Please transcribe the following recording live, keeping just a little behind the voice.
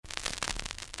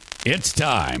It's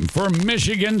time for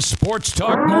Michigan Sports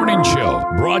Talk Morning Show,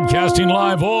 broadcasting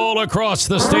live all across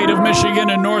the state of Michigan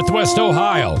and Northwest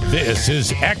Ohio. This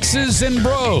is X's and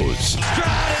Bros. Stroud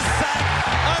is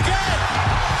sacked again.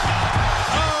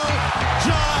 Oh,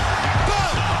 John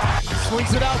Boone. Swings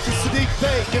it out to Sadiq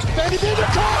Bey. Defended in the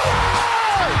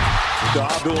corner. To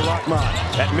Abdul-Rahman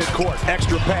at midcourt.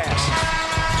 Extra pass.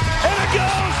 And it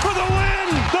goes for the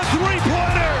win. The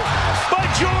three-pointer by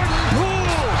Jordan Poole.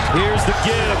 Here's the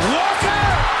give. Walker.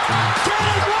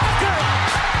 Kenneth Walker.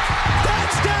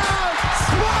 Touchdown.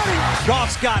 Smarty.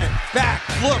 Goff's got it. Back.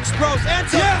 Looks. Throws.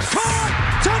 Ends up. Yes. Caught.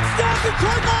 Touchdown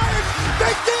Detroit Lions.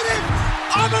 They did it.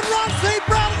 Amon-Ra St.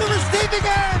 Brown in the receiving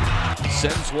end.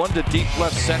 Sends one to deep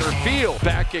left center field.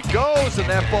 Back it goes, and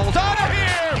that ball's out of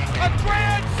here. A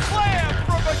grand slam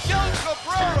from Miguel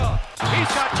Cabrera.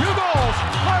 He's got 2 goals.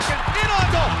 Larkin in on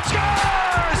goal.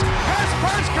 Scores! His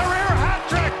first career hat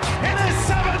trick in his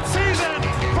 7th season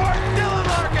for Dylan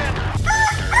Larkin.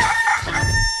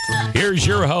 Here's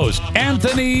your host,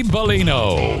 Anthony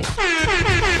Bellino.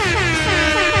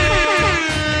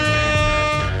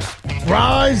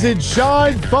 Rise and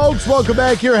shine, folks. Welcome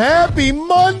back here. Happy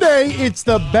Monday. It's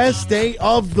the best day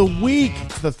of the week.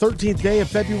 It's the 13th day of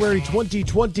February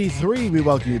 2023. We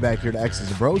welcome you back here to X's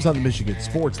and Bros on the Michigan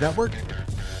Sports Network.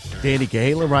 Danny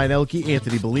Cahalan, Ryan Elke,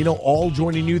 Anthony Bellino, all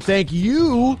joining you. Thank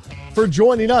you for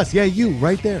joining us. Yeah, you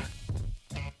right there.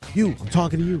 You, I'm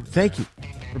talking to you. Thank you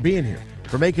for being here,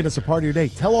 for making us a part of your day.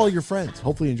 Tell all your friends.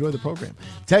 Hopefully you enjoy the program.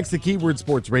 Text the keyword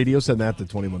sports radio. Send that to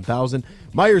 21,000.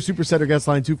 Meyer Supercenter guest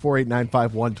line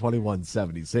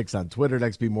 248-951-2176 on Twitter at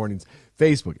XB Mornings,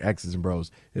 Facebook, X's and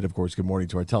Bros. And, of course, good morning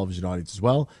to our television audience as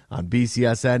well on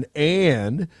BCSN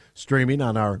and streaming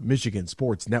on our Michigan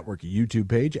Sports Network YouTube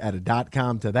page. Add a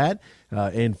 .com to that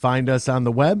and find us on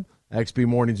the web.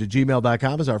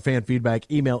 xbmornings@gmail.com is our fan feedback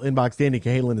email inbox. Danny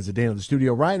Cahalan is at Dan of the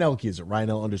studio. Ryan Elke is at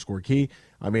RyanL_Key.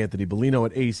 I'm Anthony Bellino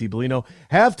at AC Bellino.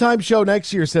 Halftime show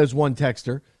next year, says one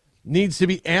texter, needs to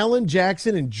be Alan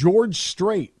Jackson and George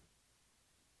Strait.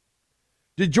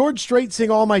 Did George Strait sing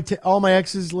All My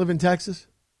Exes Live in Texas?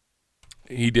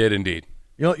 He did indeed.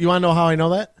 You want to know how I know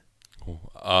that?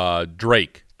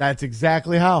 Drake. That's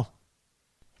exactly how.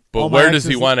 But where does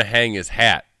he want to hang his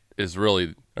hat is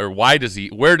really, or where does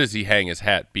he hang his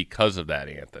hat because of that,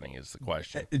 Anthony, is the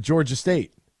question. Georgia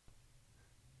State.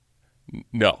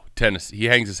 No, Tennessee. He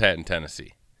hangs his hat in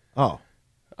Tennessee. Oh.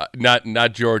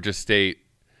 Not Georgia State,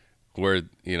 where,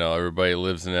 everybody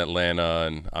lives in Atlanta,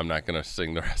 and I'm not going to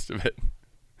sing the rest of it.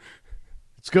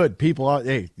 It's good. People are,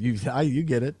 hey, you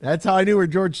get it. That's how I knew where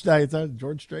George Strait.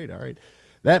 George Strait. All right.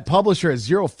 That publisher has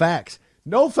 0 facts.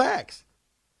 No facts.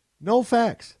 No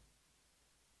facts.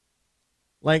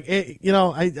 Like, just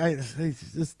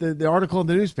the article in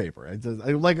the newspaper. I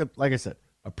like I said,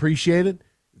 appreciate it.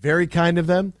 Very kind of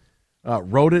them.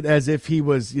 Wrote it as if he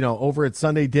was, over at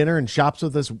Sunday dinner and shops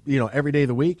with us, every day of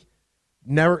the week.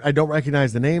 I don't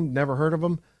recognize the name. Never heard of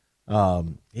him.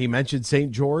 He mentioned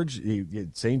St. George,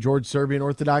 St. George Serbian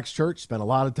Orthodox Church. Spent a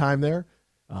lot of time there.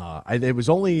 It was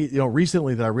only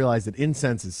recently that I realized that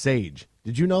incense is sage.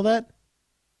 Did you know that?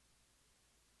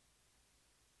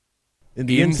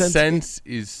 The incense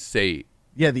is sage.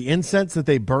 Yeah, the incense that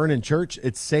they burn in church,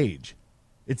 it's sage.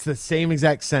 It's the same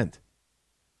exact scent.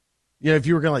 If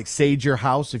you were gonna sage your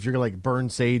house, if you're gonna burn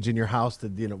sage in your house, to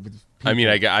I mean,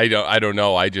 I don't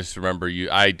know. I just remember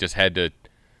I just had to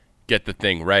get the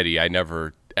thing ready. I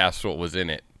never asked what was in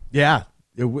it. Yeah,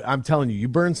 I'm telling you, you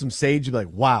burn some sage, you'd be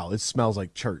like, wow, it smells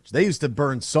like church. They used to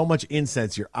burn so much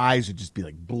incense, your eyes would just be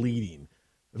bleeding,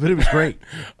 but it was great.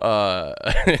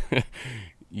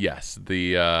 Yes,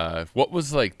 what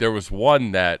was there was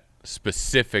one that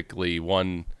specifically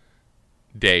one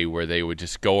day where they would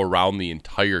just go around the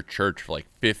entire church for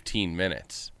 15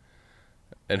 minutes.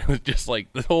 And it was just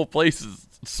the whole place is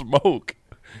smoke.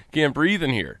 Can't breathe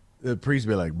in here. The priest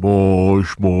would be like,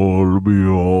 Bosh,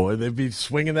 and they'd be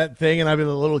swinging that thing, and I'd be a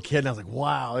little kid, and I was like,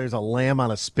 wow, there's a lamb on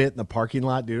a spit in the parking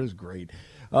lot. Dude, it was great.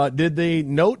 Did they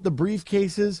note the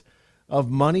briefcases of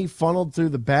money funneled through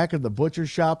the back of the butcher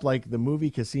shop like the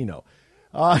movie Casino?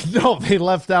 No, they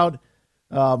left out.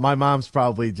 My mom's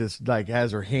probably just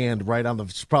has her hand right on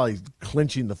she's probably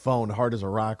clenching the phone hard as a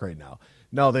rock right now.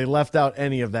 No, they left out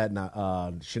any of that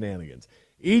shenanigans.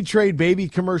 E-Trade baby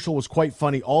commercial was quite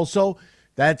funny. Also,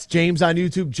 that's James on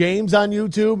YouTube. James on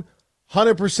YouTube,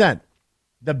 100%.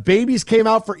 The babies came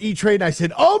out for E-Trade, and I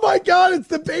said, oh, my God, it's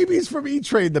the babies from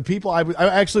E-Trade. The people, I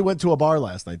actually went to a bar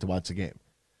last night to watch the game.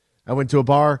 I went to a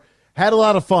bar, had a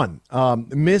lot of fun.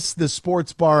 Miss the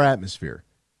sports bar atmosphere.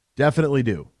 Definitely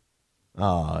do.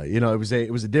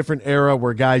 It was a different era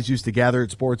where guys used to gather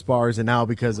at sports bars, and now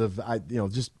because of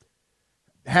just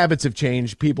habits have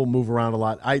changed. People move around a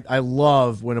lot. I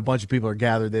love when a bunch of people are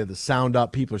gathered. They have the sound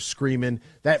up. People are screaming.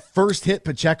 That first hit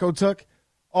Pacheco took,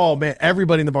 oh, man,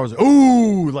 everybody in the bar was like,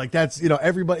 ooh, like that's,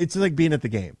 everybody. It's like being at the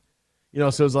game. So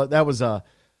it was like, that was a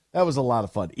lot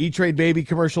of fun. E-Trade Baby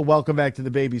commercial. Welcome back to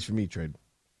the babies from E-Trade.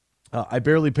 I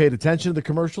barely paid attention to the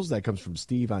commercials. That comes from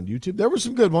Steve on YouTube. There were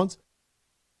some good ones.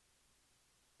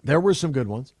 The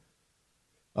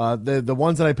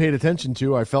ones that I paid attention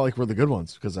to, I felt like were the good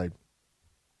ones because I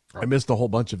missed a whole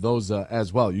bunch of those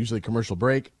as well. Usually commercial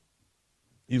break.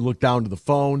 You look down to the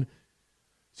phone,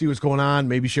 see what's going on,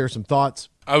 maybe share some thoughts.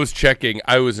 I was checking.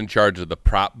 I was in charge of the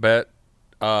prop bet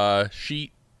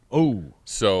sheet. Oh.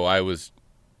 So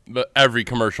every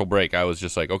commercial break, I was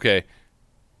just like, okay,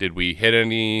 did we hit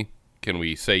any? Can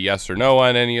we say yes or no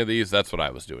on any of these? That's what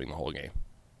I was doing the whole game.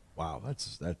 Wow,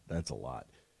 that's a lot.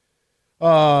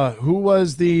 Who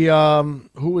was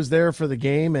there for the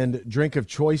game and drink of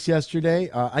choice yesterday?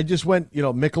 I just went,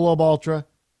 Michelob Ultra,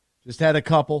 just had a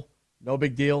couple, no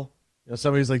big deal.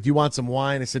 Somebody's like, "Do you want some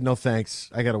wine?" I said, "No,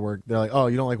 thanks. I got to work." They're like, "Oh,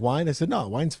 you don't like wine?" I said, "No,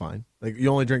 wine's fine." Like, "You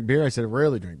only drink beer?" I said, "I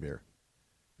rarely drink beer."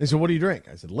 They said, "What do you drink?"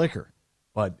 I said, "Liquor."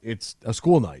 But it's a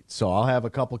school night, so I'll have a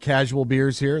couple casual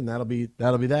beers here, and that'll be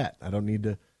that. I don't need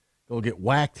to go get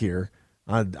whacked here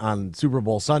on Super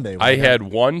Bowl Sunday. I had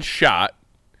one shot.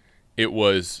 It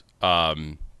was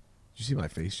did you see my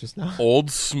face just now?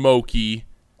 Old Smoky.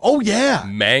 Oh yeah.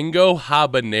 Mango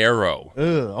habanero.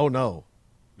 Ugh, oh no.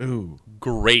 Ooh.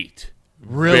 Great.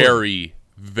 Really? Very,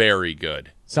 very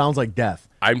good. Sounds like death.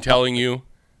 I'm telling you,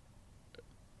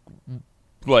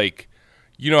 like,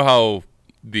 you know how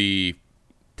the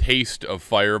taste of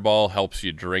Fireball helps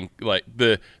you drink, like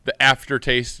the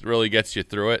aftertaste really gets you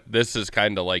through it. This is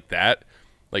kind of like that.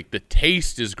 Like, the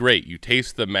taste is great. You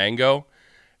taste the mango,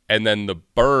 and then the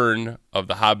burn of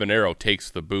the habanero takes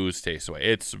the booze taste away.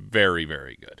 It's very,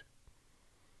 very good.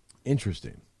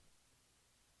 Interesting.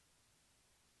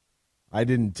 I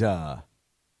didn't,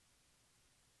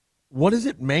 what is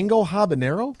it? Mango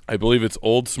habanero? I believe it's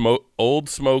Old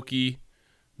Smoky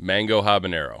Mango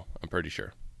habanero. I'm pretty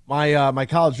sure. My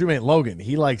college roommate, Logan,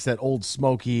 he likes that Old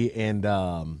Smoky and,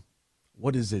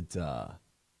 what is it?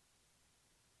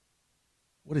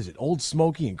 Old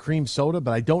Smoky and cream soda,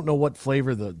 but I don't know what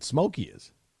flavor the Smoky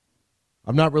is.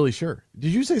 I'm not really sure.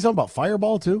 Did you say something about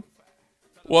Fireball too?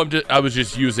 Well, I was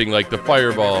just using like the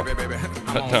Fireball.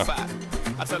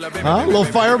 A little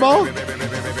Fireball?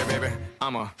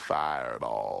 I'm a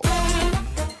Fireball.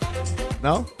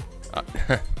 No?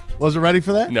 Wasn't ready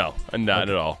for that? No, not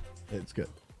at all. It's good.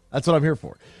 That's what I'm here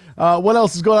for. What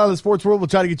else is going on in the sports world? We'll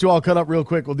try to get you all cut up real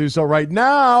quick. We'll do so right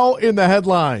now in the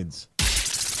headlines.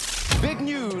 Big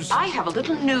news. I have a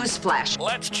little news flash.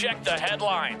 Let's check the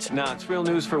headlines. Nah, it's real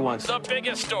news for once. The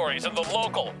biggest stories in the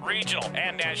local, regional,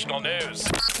 and national news.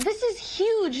 This is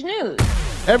huge news.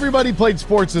 Everybody played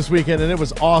sports this weekend, and it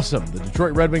was awesome. The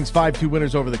Detroit Red Wings 5-2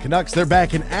 winners over the Canucks. They're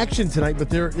back in action tonight,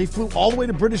 but they flew all the way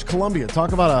to British Columbia.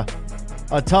 Talk about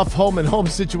a tough home-and-home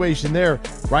situation there,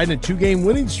 riding a 2-game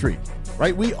winning streak.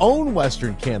 Right, we own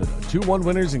Western Canada. 2-1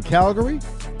 winners in Calgary,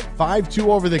 5-2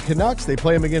 over the Canucks. They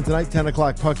play them again tonight, 10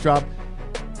 o'clock puck drop.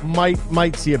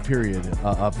 Might see a period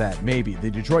of that, maybe. The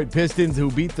Detroit Pistons,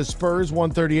 who beat the Spurs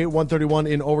 138-131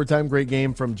 in overtime. Great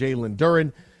game from Jalen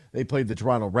Duren. They played the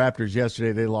Toronto Raptors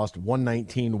yesterday. They lost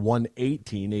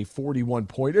 119-118, a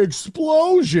 41-point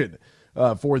explosion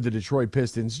for the Detroit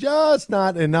Pistons. Just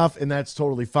not enough, and that's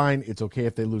totally fine. It's okay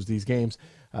if they lose these games.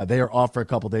 They are off for a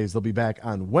couple days. They'll be back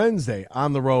on Wednesday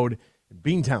on the road.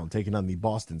 Beantown taking on the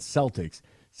Boston Celtics.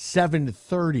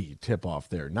 7:30 tip-off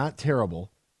there. Not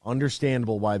terrible.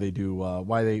 Understandable why they do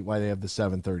why they have the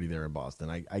 7:30 there in Boston.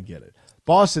 I get it.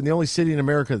 Boston, the only city in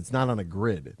America that's not on a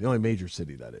grid. The only major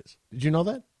city that is. Did you know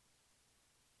that?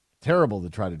 Terrible to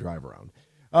try to drive around.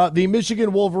 The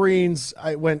Michigan Wolverines,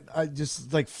 I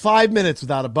just like 5 minutes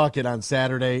without a bucket on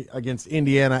Saturday against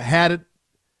Indiana. Had it.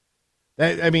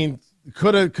 I mean,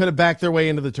 could have backed their way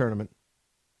into the tournament.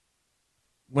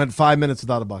 Went 5 minutes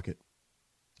without a bucket.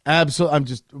 Absolutely. I'm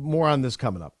just more on this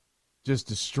coming up. Just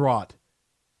distraught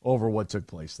over what took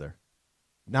place there.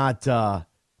 Not good.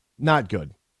 Not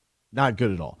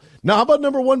good at all. Now, how about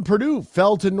number 1 Purdue?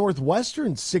 Fell to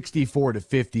Northwestern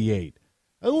 64-58.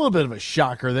 A little bit of a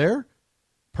shocker there.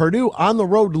 Purdue on the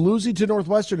road losing to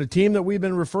Northwestern, a team that we've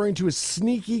been referring to as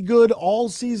sneaky good all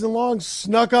season long,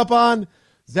 snuck up on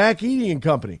Zach Edey and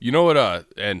company. You know what?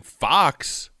 And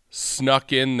Fox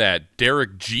snuck in that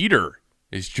Derek Jeter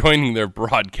is joining their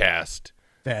broadcast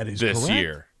that is this correct.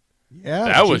 year. Yeah,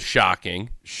 that was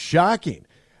shocking. Shocking.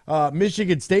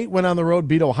 Michigan State went on the road,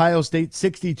 beat Ohio State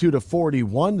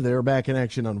 62-41. They're back in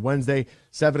action on Wednesday.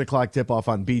 7 o'clock tip-off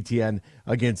on BTN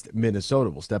against Minnesota.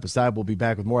 We'll step aside. We'll be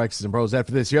back with more X's and Bros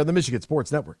after this here on the Michigan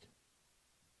Sports Network.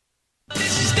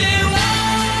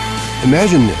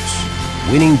 Imagine this,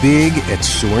 winning big at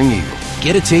Soaring Eagle.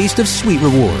 Get a taste of sweet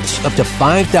rewards up to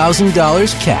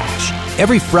 $5,000 cash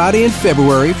every Friday in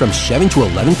February from 7 to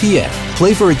 11 p.m.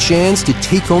 Play for a chance to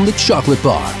take home the chocolate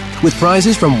bar with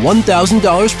prizes from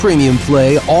 $1,000 premium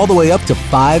play all the way up to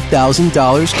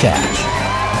 $5,000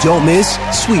 cash. Don't miss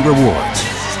sweet rewards.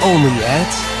 Only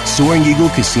at Soaring Eagle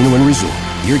Casino and Resort.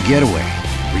 Your getaway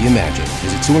reimagined.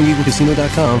 Visit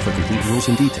SoaringEagleCasino.com for complete rules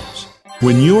and details.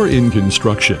 When you're in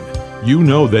construction, you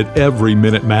know that every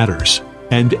minute matters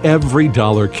and every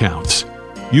dollar counts.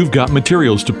 You've got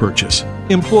materials to purchase,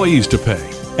 employees to pay,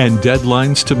 and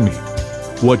deadlines to meet.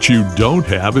 What you don't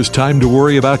have is time to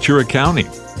worry about your accounting,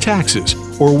 taxes,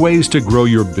 or ways to grow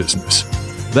your business.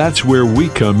 That's where we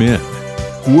come in.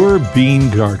 We're Bean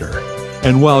Garter.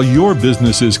 And while your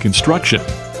business is construction,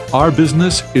 our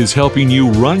business is helping you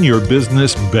run your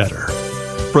business better.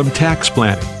 From tax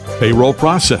planning, payroll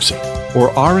processing,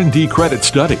 or R&D credit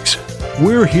studies,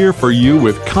 we're here for you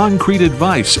with concrete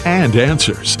advice and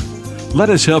answers. Let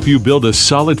us help you build a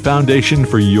solid foundation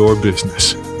for your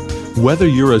business. Whether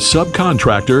you're a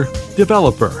subcontractor,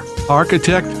 developer,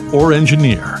 architect, or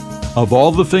engineer, of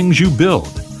all the things you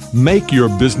build, make your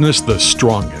business the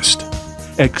strongest.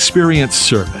 Experience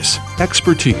service,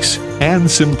 expertise, and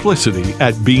simplicity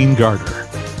at Bean Garter.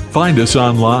 Find us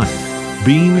online,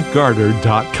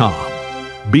 BeanGarter.com.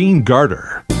 Bean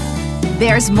Garter.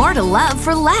 There's more to love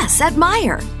for less at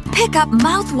Meijer. Pick up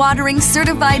mouth-watering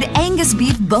certified Angus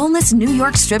beef boneless New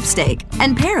York strip steak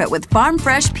and pair it with farm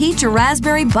fresh peach or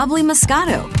raspberry bubbly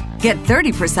Moscato. Get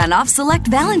 30% off select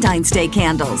Valentine's Day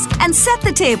candles and set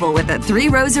the table with a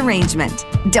 3-rose arrangement.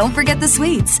 Don't forget the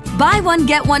sweets. Buy one,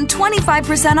 get one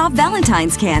 25% off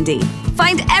Valentine's candy.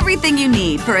 Find everything you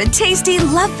need for a tasty,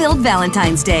 love-filled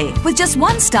Valentine's Day with just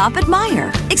one stop at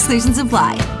Meijer. Exclusions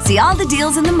apply. See all the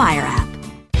deals in the Meijer app.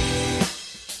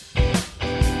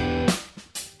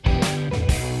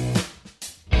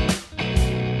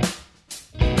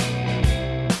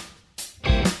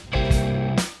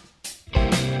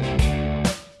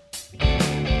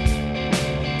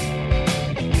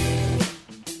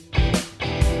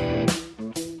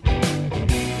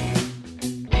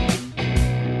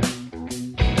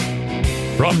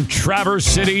 From Traverse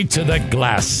City to the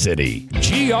Glass City,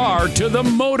 GR to the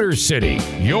Motor City,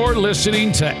 you're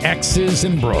listening to X's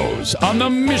and Bros on the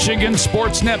Michigan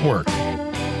Sports Network.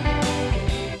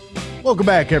 Welcome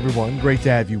back, everyone. Great to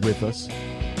have you with us.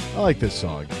 I like this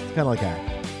song. It's kind of like a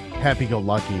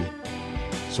happy-go-lucky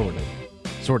sort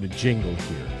of jingle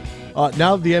here.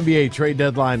 Now that the NBA trade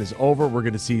deadline is over, we're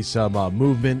going to see some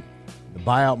movement in the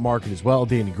buyout market as well.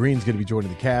 Danny Green's going to be joining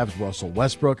the Cavs. Russell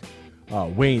Westbrook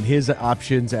weighing his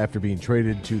options after being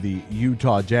traded to the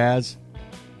Utah Jazz.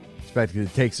 Expected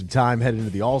to take some time heading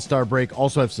into the All-Star break.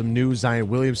 Also have some news. Zion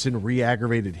Williamson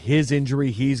re-aggravated his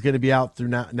injury. He's going to be out through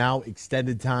now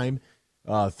extended time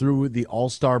through the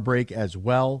All-Star break as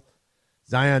well.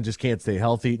 Zion just can't stay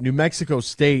healthy. New Mexico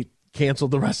State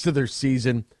canceled the rest of their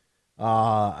season.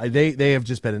 They have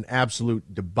just been an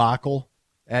absolute debacle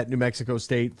at New Mexico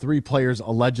State. 3 players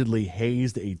allegedly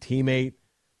hazed a teammate.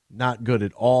 Not good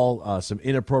at all. Some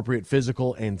inappropriate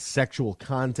physical and sexual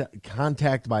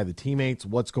contact by the teammates.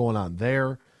 What's going on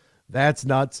there? That's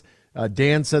nuts.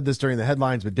 Dan said this during the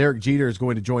headlines, but Derek Jeter is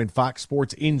going to join Fox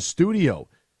Sports in studio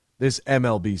this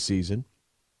MLB season.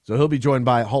 So he'll be joined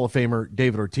by Hall of Famer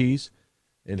David Ortiz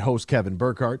and host Kevin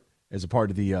Burkhardt as a part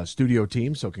of the studio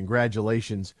team. So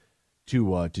congratulations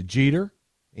to Jeter.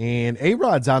 And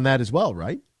A-Rod's on that as well,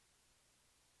 right?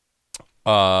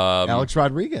 Alex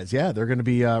Rodriguez, yeah, they're going to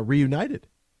be reunited.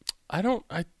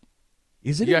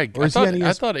 Is it? Yeah, I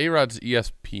thought A-Rod's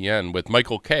ESPN with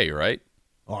Michael Kay, right?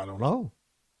 Oh, I don't know.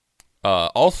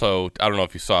 Also, I don't know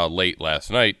if you saw late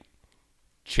last night,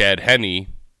 Chad Henne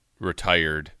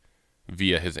retired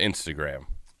via his Instagram.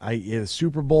 The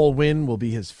Super Bowl win will be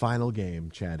his final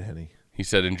game, Chad Henne. He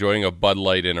said, enjoying a Bud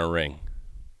Light in a ring.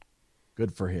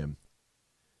 Good for him.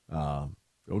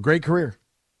 Great career.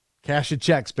 Cash the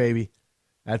checks, baby.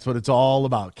 That's what it's all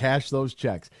about. Cash those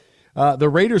checks. The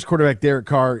Raiders quarterback Derek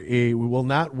Carr will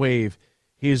not waive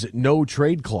his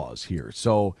no-trade clause here.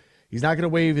 So he's not going to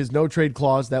waive his no-trade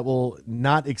clause. That will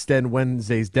not extend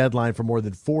Wednesday's deadline for more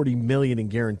than $40 million in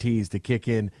guarantees to kick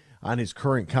in on his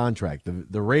current contract.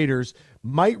 The Raiders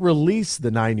might release the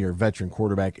 9-year veteran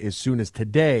quarterback as soon as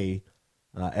today,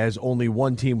 as only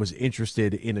one team was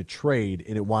interested in a trade,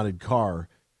 and it wanted Carr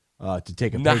to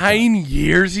take a pay cut. 9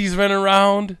 years he's been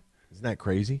around? Isn't that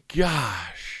crazy?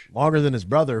 Gosh. Longer than his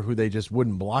brother, who they just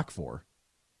wouldn't block for.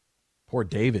 Poor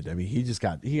David. I mean, he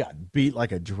got beat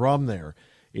like a drum there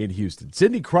in Houston.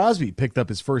 Sidney Crosby picked up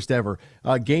his first ever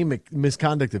game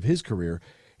misconduct of his career.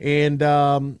 And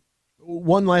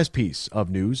one last piece of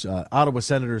news. Ottawa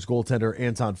Senators goaltender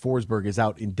Anton Forsberg is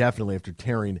out indefinitely after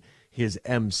tearing his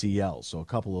MCL. So a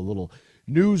couple of little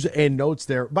news and notes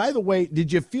there. By the way,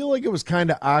 did you feel like it was kind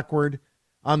of awkward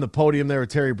on the podium there with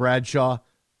Terry Bradshaw? A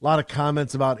lot of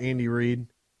comments about Andy Reid.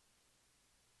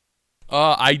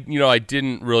 I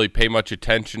didn't really pay much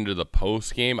attention to the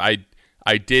post game.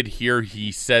 I did hear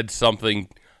he said something,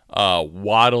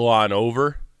 waddle on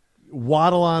over.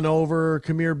 Waddle on over.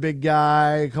 Come here, big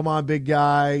guy. Come on, big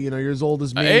guy. You're as old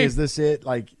as me. Hey, is this it?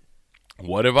 Like,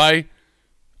 what have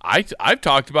I've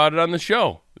talked about it on the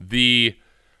show. The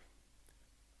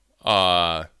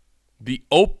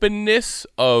openness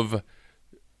of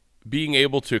being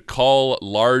able to call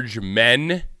large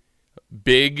men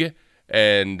big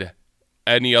and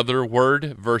any other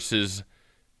word versus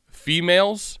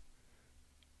females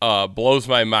blows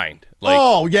my mind. Like,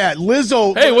 oh yeah,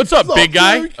 Lizzo. Hey, what's up, big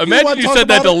guy? Imagine you said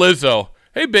that to it? Lizzo.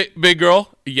 Hey, big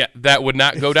girl. Yeah, that would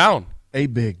not go down. Hey,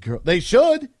 big girl. They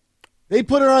should. They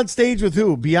put her on stage with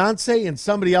who? Beyonce and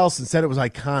somebody else and said it was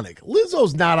iconic.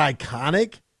 Lizzo's not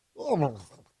iconic. Oh,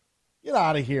 get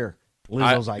out of here.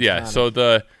 Lizzo's iconic. Yeah, so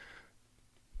the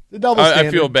double standard.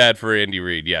 I feel bad for Andy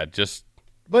Reid. Yeah, just.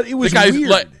 But it was the guy's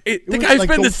weird. The guy's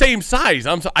been the same size.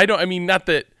 Not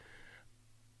that.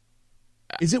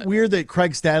 Is it weird that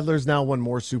Craig Stadler's now won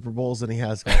more Super Bowls than he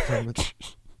has golf tournaments?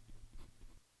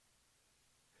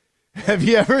 Have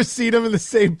you ever seen him in the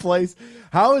same place?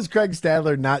 How is Craig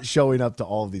Stadler not showing up to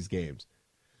all of these games?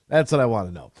 That's what I want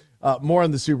to know. More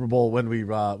on the Super Bowl when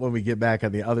we get back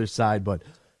on the other side. But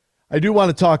I do want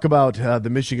to talk about the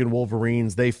Michigan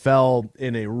Wolverines. They fell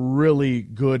in a really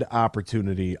good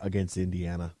opportunity against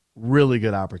Indiana. Really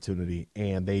good opportunity.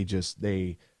 And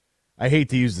they I hate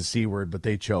to use the C word, but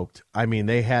they choked. I mean,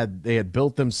 they had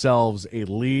built themselves a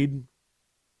lead.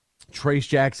 Trace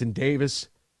Jackson Davis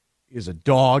is a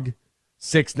dog,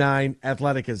 6'9",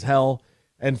 athletic as hell.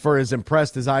 And for as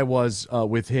impressed as I was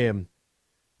with him,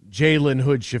 Jalen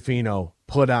Hood-Schifino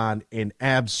put on an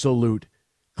absolute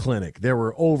clinic. There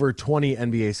were over 20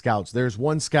 NBA scouts. There's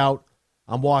one scout.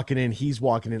 I'm walking in. He's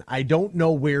walking in. I don't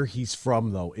know where he's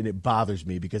from, though, and it bothers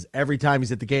me because every time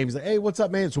he's at the game, he's like, hey, what's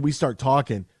up, man? So we start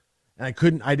talking.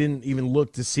 And I didn't even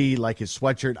look to see like his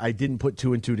sweatshirt. I didn't put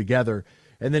two and two together.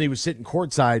 And then he was sitting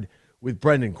courtside with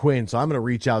Brendan Quinn. So I'm going to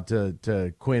reach out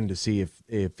to Quinn to see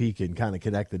if he can kind of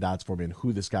connect the dots for me and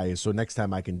who this guy is. So next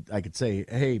time I could say,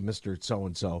 hey, Mr.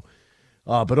 So-and-so.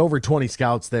 But over 20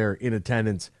 scouts there in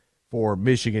attendance for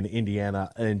Michigan,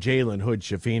 Indiana, and Jalen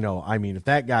Hood-Schifino. I mean, if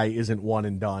that guy isn't one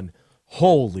and done,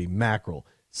 holy mackerel.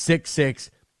 6'6",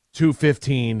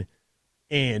 215,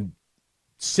 and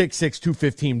 6'6",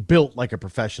 215, built like a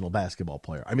professional basketball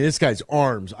player. I mean, this guy's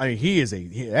arms,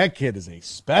 that kid is a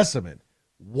specimen.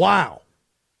 Wow.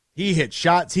 He hit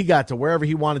shots. He got to wherever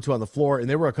he wanted to on the floor, and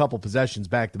there were a couple possessions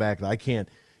back-to-back that I can't,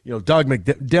 Doug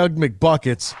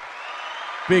McBuckets,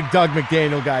 big Doug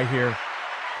McDaniel guy here.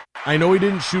 I know he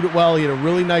didn't shoot it well. He had a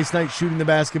really nice night shooting the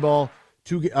basketball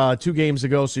two games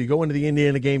ago, so you go into the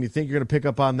Indiana game, you think you're going to pick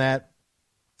up on that.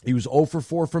 He was 0 for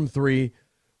 4 from 3.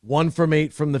 1 from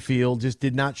 8 from the field, just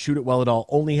did not shoot it well at all.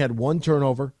 Only had 1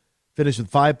 turnover, finished with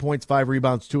 5 points, 5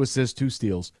 rebounds, 2 assists, 2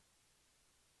 steals.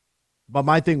 But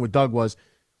my thing with Doug was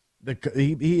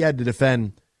he had to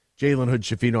defend Jalen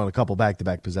Hood-Schifino on a couple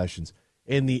back-to-back possessions.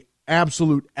 And the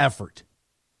absolute effort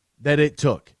that it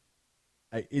took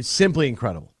is simply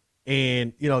incredible.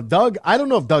 And, Doug, I don't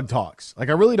know if Doug talks. Like,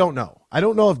 I really don't know. I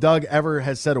don't know if Doug ever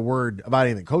has said a word about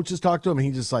anything. Coaches talk to him, and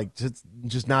he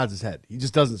just nods his head. He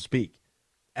just doesn't speak.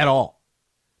 At all.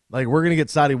 Like, we're going to get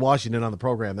Sadie Washington on the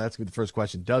program. That's going to be the first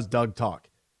question. Does Doug talk?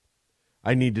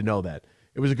 I need to know that.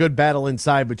 It was a good battle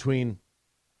inside between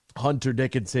Hunter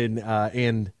Dickinson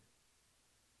and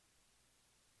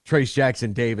Trace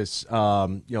Jackson Davis.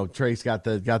 Trace got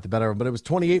the better of him, but it was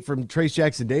 28 from Trace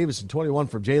Jackson Davis and 21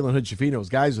 from Jalen Hood-Schifino. Those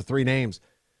guys with 3 names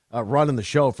running the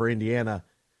show for Indiana.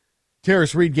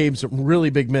 Terrace Reed gave some really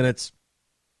big minutes.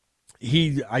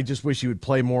 I just wish he would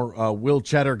play more. Will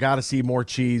Cheddar, got to see more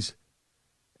cheese.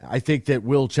 I think that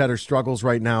Will Cheddar struggles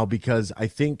right now because I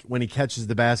think when he catches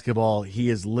the basketball, he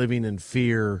is living in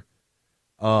fear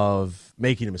of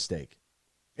making a mistake.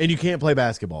 And you can't play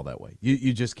basketball that way.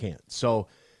 You just can't. So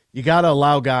you got to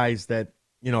allow guys that,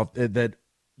 that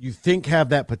you think have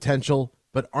that potential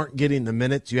but aren't getting the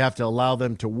minutes. You have to allow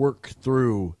them to work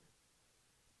through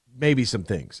maybe some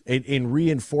things and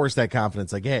reinforce that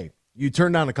confidence. Like, hey, you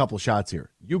turned down a couple shots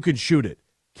here. You can shoot it.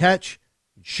 Catch,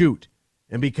 shoot,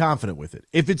 and be confident with it.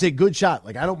 If it's a good shot,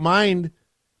 like I don't mind.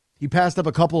 He passed up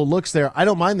a couple of looks there. I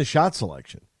don't mind the shot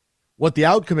selection. What the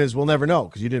outcome is, we'll never know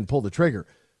because you didn't pull the trigger.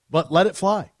 But let it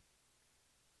fly.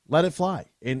 Let it fly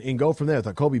and go from there. I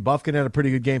thought Kobe Buffkin had a pretty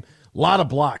good game. A lot of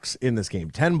blocks in this game.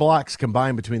 10 blocks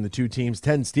combined between the two teams.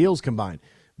 10 steals combined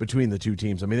between the two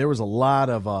teams. I mean, there was a lot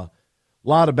of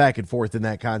back and forth in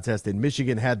that contest, and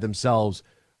Michigan had themselves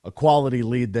a quality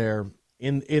lead there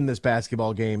in this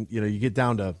basketball game. You know, you get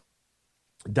down to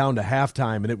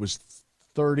halftime, and it was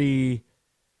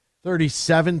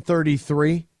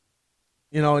 37-33.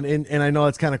 You know, and I know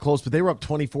it's kind of close, but they were up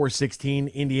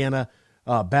 24-16. Indiana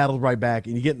battled right back,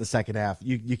 and you get in the second half.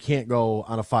 You can't go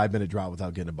on a 5-minute drought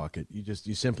without getting a bucket.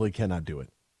 You simply cannot do it.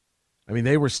 I mean,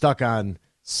 they were stuck on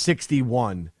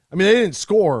 61. I mean, they didn't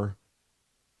score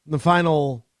in the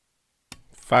final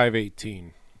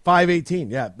 5:18.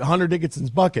 5:18, yeah. Hunter Dickinson's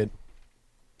bucket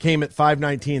came at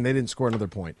 5:19. They didn't score another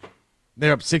point.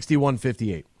 They're up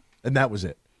 61-58, and that was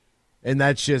it. And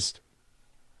that's just,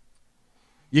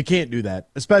 you can't do that.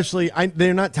 Especially,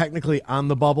 they're not technically on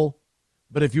the bubble,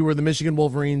 but if you were the Michigan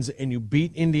Wolverines and you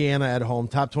beat Indiana at home,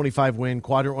 top 25 win,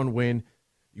 quadrant 1 win,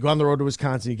 you go on the road to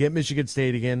Wisconsin, you get Michigan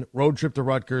State again, road trip to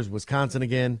Rutgers, Wisconsin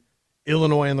again,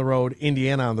 Illinois on the road,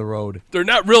 Indiana on the road. They're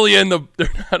not really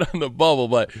they're not on the bubble,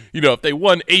 but you know, if they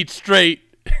won 8 straight,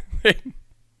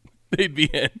 they'd be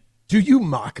in. Do you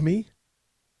mock me?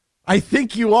 I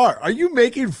think you are. Are you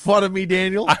making fun of me,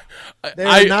 Daniel?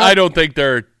 I don't think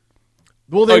they're.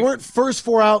 Well, they weren't first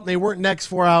 4 out, and they weren't next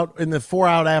 4 out, and the 4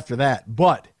 out after that.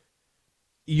 But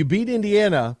you beat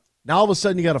Indiana. Now all of a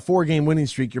sudden you got a 4-game winning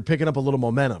streak. You're picking up a little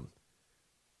momentum.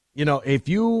 You know, if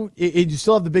you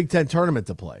still have the Big Ten tournament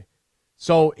to play.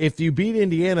 So if you beat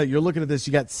Indiana, you're looking at this.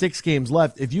 You got 6 games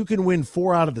left. If you can win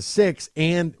 4 out of the 6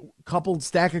 and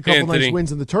stack a couple nice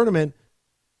wins in the tournament,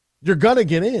 you're gonna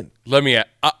get in. Let me.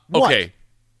 Okay.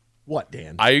 What,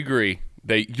 Dan? I agree.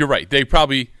 You're right. They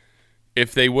probably,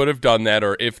 if they would have done that,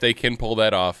 or if they can pull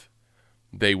that off,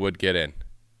 they would get in.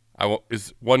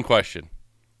 Is one question: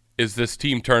 is this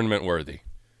team tournament worthy?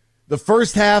 The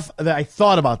first half, I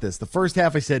thought about this. The first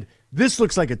half, I said, this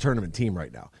looks like a tournament team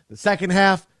right now. The second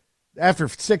half, after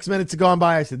 6 minutes had gone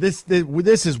by, I said, this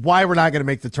is why we're not going to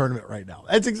make the tournament right now.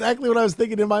 That's exactly what I was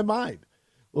thinking in my mind.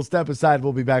 We'll step aside.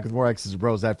 We'll be back with more X's and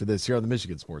Bros after this here on the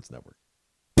Michigan Sports Network.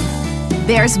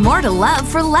 There's more to love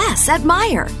for less at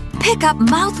Meijer. Pick up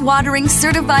mouth-watering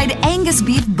certified Angus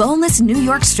beef boneless New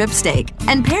York strip steak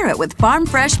and pair it with farm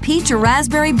fresh peach or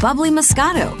raspberry bubbly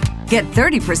Moscato. Get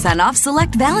 30% off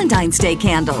select Valentine's Day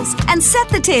candles and set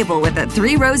the table with a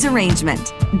 3-rose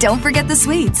arrangement. Don't forget the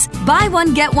sweets. Buy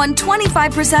one, get one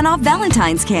 25% off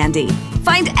Valentine's candy.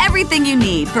 Find everything you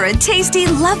need for a tasty,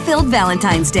 love-filled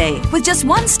Valentine's Day with just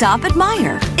one stop at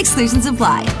Meijer. Exclusions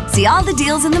apply. See all the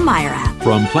deals in the Meijer app.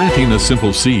 From planting a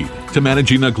simple seed to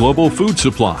managing a global food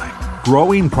supply,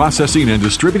 growing, processing, and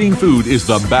distributing food is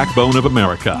the backbone of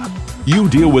America. You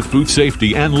deal with food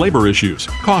safety and labor issues,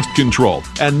 cost control,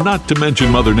 and not to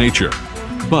mention Mother Nature.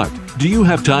 But do you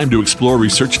have time to explore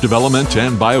research development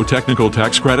and biotechnical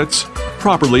tax credits?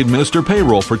 Properly administer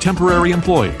payroll for temporary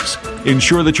employees.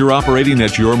 Ensure that you're operating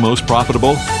at your most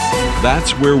profitable?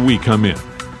 That's where we come in.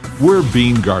 We're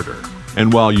Bean Garter.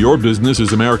 And while your business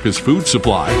is America's food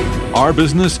supply, our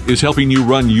business is helping you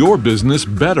run your business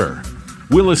better.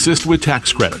 We'll assist with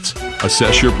tax credits,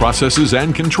 assess your processes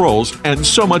and controls, and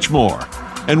so much more.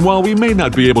 And while we may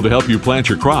not be able to help you plant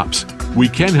your crops, we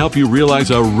can help you realize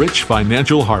a rich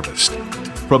financial harvest.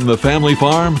 From the family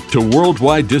farm to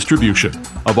worldwide distribution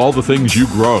of all the things you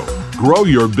grow, grow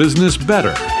your business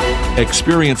better.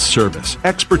 Experience service,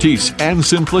 expertise, and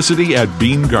simplicity at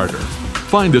Bean Garter.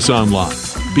 Find us online,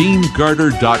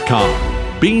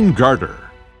 beangarter.com. Bean Garter.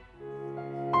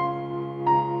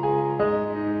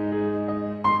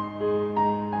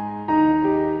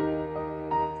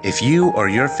 If you or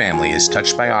your family is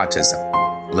touched by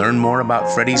autism, learn more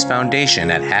about Freddy's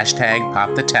Foundation at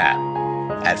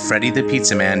 #PopTheTap at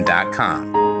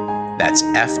FreddyThePizzaman.com. That's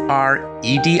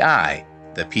FREDI,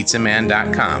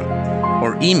 thepizzaman.com,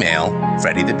 or email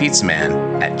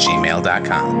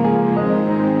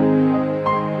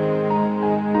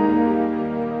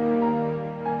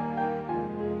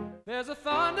FreddyThePizzaman@gmail.com. There's a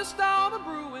thunderstorm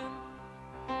a-brewing,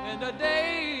 and the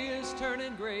day is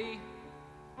turning gray.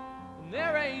 And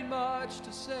there ain't much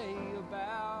to say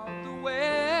about the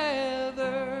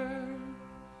weather.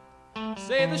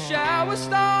 Say the shower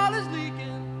stall is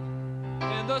leaking,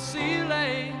 and the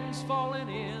ceiling's falling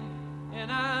in, and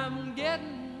I'm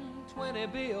getting 20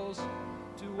 bills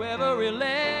to every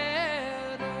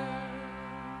letter.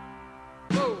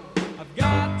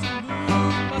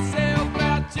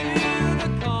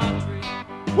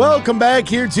 Welcome back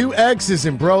here to X's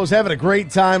and Bros. Having a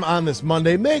great time on this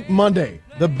Monday. Make Monday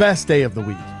the best day of the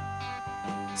week.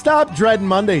 Stop dreading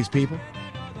Mondays, people.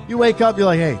 You wake up, you're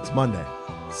like, hey, it's Monday.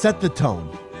 Set the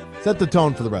tone. Set the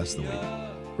tone for the rest of the week.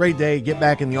 Great day. Get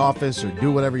back in the office or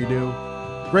do whatever you do.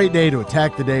 Great day to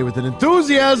attack the day with an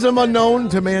enthusiasm unknown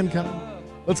to mankind.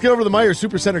 Let's get over to the Meijer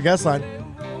Supercenter guest line.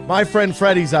 My friend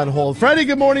Freddie's on hold. Freddie,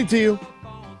 good morning to you.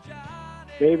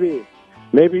 Maybe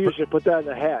you should put that in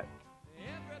the hat.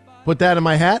 Put that in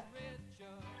my hat?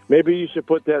 Maybe you should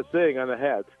put that saying on the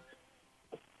hat.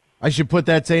 I should put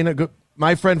that saying,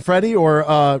 my friend Freddie,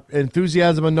 or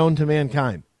enthusiasm unknown to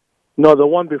mankind? No, the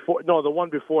one before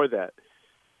that.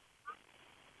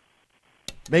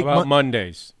 How about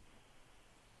Mondays?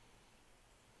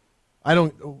 I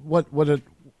don't. What? What? Don't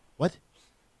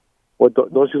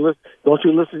you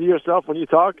listen to yourself when you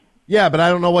talk? Yeah, but I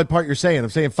don't know what part you're saying.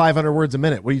 I'm saying 500 words a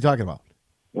minute. What are you talking about?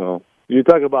 Well, you're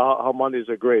talking about how Mondays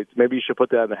are great. Maybe you should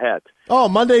put that in the hat. Oh,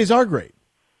 Mondays are great.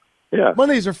 Yeah.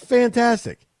 Mondays are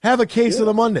fantastic. Have a case of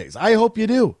the Mondays. I hope you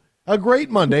do. A great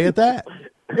Monday at that.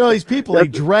 You know, these people, they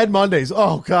dread Mondays.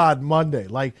 Oh, God, Monday.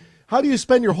 Like, how do you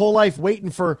spend your whole life waiting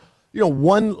for,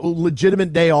 one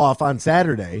legitimate day off on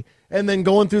Saturday and then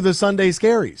going through the Sunday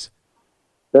scaries?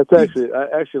 I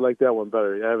actually like that one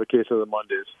better. I Have a Case of the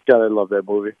Mondays. God, I love that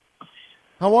movie.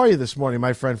 How are you this morning,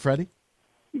 my friend Freddie?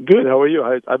 Good. How are you?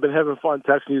 I've been having fun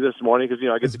texting you this morning because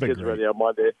I get the kids ready on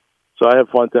Monday, so I have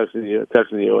fun texting you,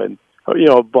 and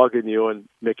bugging you and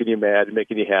making you mad and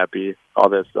making you happy, all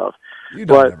that stuff. You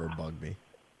don't ever bug me.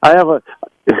 I have a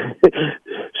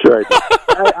sure.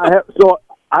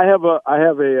 I have a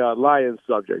Lions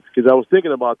subject because I was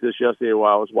thinking about this yesterday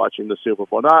while I was watching the Super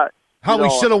Bowl. How we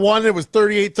should have won. It was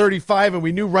 38-35, and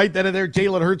we knew right then and there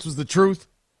Jalen Hurts was the truth.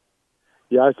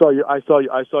 Yeah, I saw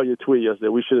your tweet yesterday.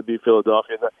 We should have beat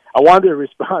Philadelphia. I wanted to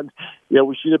respond. Yeah,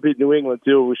 we should have beat New England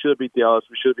too. We should have beat Dallas.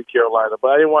 We should have beat Carolina. But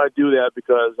I didn't want to do that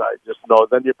because I just know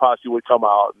then your posse would come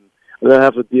out and then I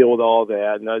have to deal with all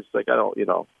that. And I was like, I don't,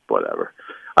 whatever.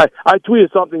 I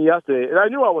tweeted something yesterday, and I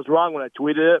knew I was wrong when I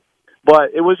tweeted it,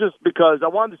 but it was just because I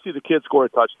wanted to see the kids score a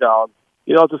touchdown.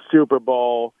 It's a Super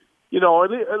Bowl.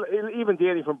 Even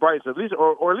Danny from Bryce, at least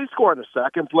score in the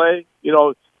second play.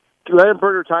 Let him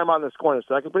burn her time on the score in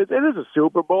the second play. It is a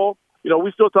Super Bowl.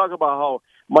 We still talk about how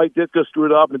Mike Ditka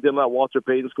screwed up and didn't let Walter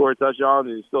Payton score a touchdown,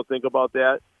 and you still think about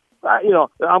that.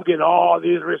 I'm getting all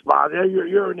these responses.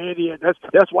 You're an idiot.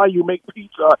 That's why you make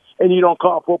pizza and you don't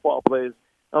call football plays.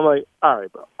 I'm like, all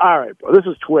right, bro. This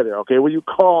is Twitter, okay? Will you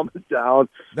calm down?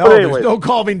 No, there's no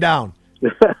calming down.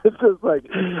 It's just like,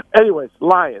 anyways,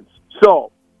 Lions.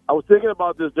 So I was thinking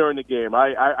about this during the game.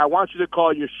 I want you to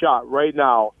call your shot right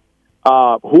now.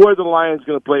 Who are the Lions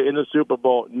going to play in the Super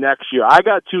Bowl next year? I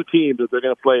got two teams that they're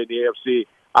going to play in the AFC.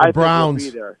 The Browns.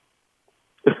 Think they'll be there.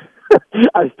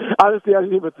 Honestly, I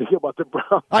didn't even think about the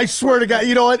Browns. I swear to God,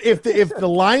 you know what? If the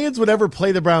Lions would ever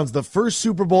play the Browns, the first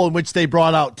Super Bowl in which they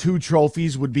brought out two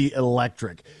trophies would be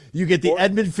electric. You get the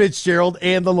Edmund Fitzgerald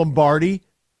and the Lombardi.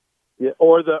 Yeah,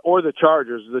 or the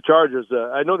Chargers. The Chargers.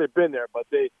 I know they've been there, but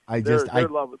they're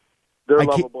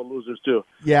lovable losers too.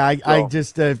 Yeah,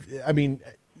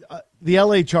 the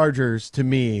LA Chargers to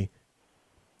me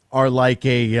are like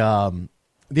the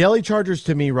LA Chargers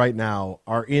to me right now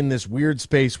are in this weird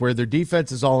space where their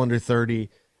defense is all under 30.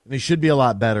 They should be a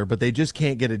lot better, but they just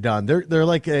can't get it done. They're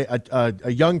like a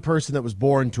young person that was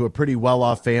born to a pretty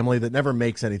well-off family that never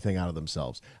makes anything out of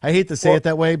themselves. I hate to say it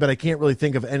that way, but I can't really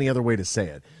think of any other way to say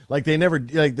it. Like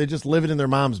they're just living in their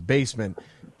mom's basement,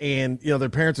 and their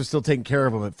parents are still taking care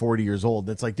of them at 40 years old.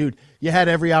 And it's like, dude, you had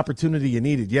every opportunity you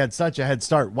needed. You had such a head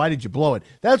start. Why did you blow it?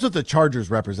 That's what the Chargers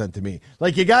represent to me.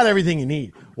 Like, you got everything you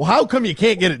need. Well, how come you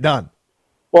can't get it done?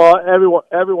 Well,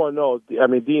 everyone knows. I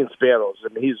mean, Dean Spanos. I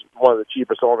mean, he's one of the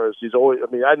cheapest owners. He's always.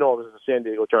 I mean, I know him as the San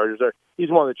Diego Chargers.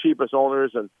 He's one of the cheapest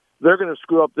owners, and they're going to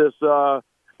screw up this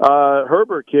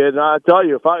Herbert kid. And I tell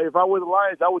you, if I were the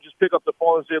Lions, I would just pick up the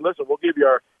phone and say, "Listen, we'll give you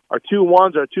our 2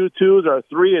 1s, our 2 2s, our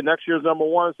 3, and next year's number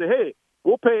 1." And say, "Hey,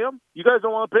 we'll pay him. You guys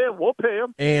don't want to pay him? We'll pay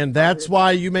him." And that's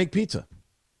why you make pizza.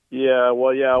 Yeah.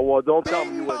 Well, don't tell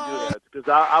me you wouldn't do that because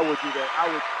I would do that.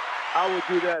 I would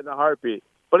do that in a heartbeat.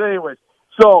 But anyways.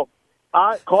 So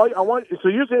so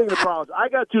you're saying the Browns. I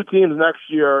got two teams next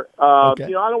year. Okay.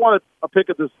 I don't want to pick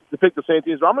the same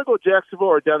teams, but I'm going to go Jacksonville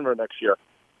or Denver next year.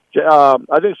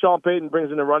 I think Sean Payton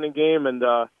brings in the running game and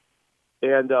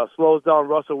slows down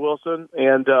Russell Wilson.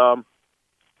 And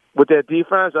with that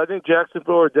defense, I think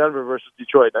Jacksonville or Denver versus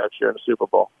Detroit next year in the Super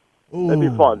Bowl. Ooh. That'd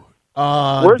be fun.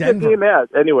 Where's Denver. the game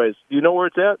at? Anyways, do you know where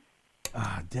it's at?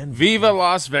 Denver. Viva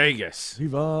Las Vegas.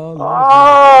 Viva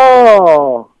Las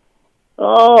Vegas.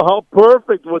 Oh, how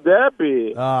perfect would that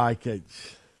be? I could.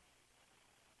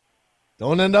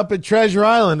 Don't end up at Treasure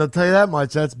Island. I'll tell you that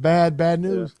much. That's bad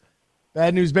news. Yeah.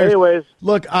 Bad news, Bears. Anyways,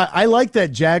 look, I like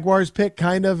that Jaguars pick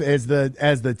kind of as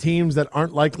the teams that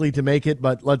aren't likely to make it,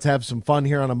 but let's have some fun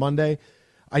here on a Monday.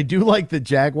 I do like the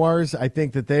Jaguars. I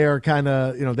think that they are kind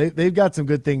of, they've got some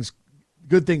good things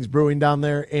brewing down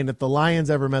there. And if the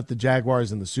Lions ever met the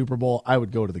Jaguars in the Super Bowl, I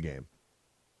would go to the game.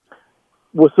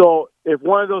 Well, so if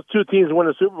one of those two teams win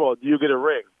the Super Bowl, do you get a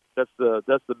ring? That's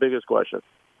the biggest question.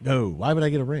 No, why would I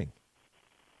get a ring?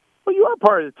 Well, you are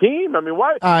part of the team. I mean,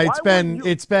 why?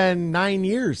 It's been 9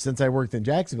 years since I worked in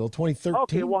Jacksonville, 2013.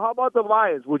 Okay, well, how about the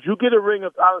Lions? Would you get a ring?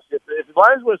 Honestly, if the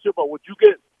Lions win a Super Bowl, would you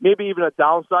get maybe even a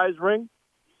downsized ring?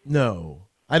 No,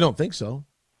 I don't think so.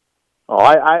 Oh,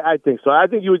 I think so. I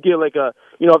think you would get like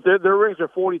if their rings are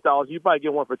 $40,000, you probably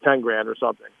get one for $10,000 or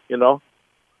something.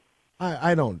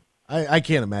 I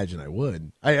can't imagine I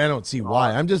would. I don't see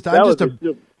why. I'm just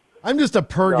a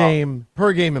per game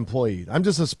employee. I'm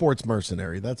just a sports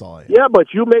mercenary. That's all I am. Yeah, but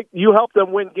you help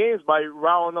them win games by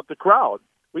riling up the crowd.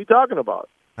 What are you talking about?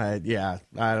 I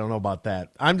don't know about that.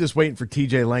 I'm just waiting for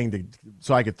TJ Lang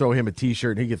so I could throw him a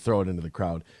T-shirt and he could throw it into the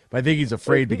crowd. But I think he's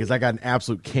afraid because I got an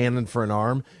absolute cannon for an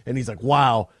arm, and he's like,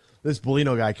 "Wow, this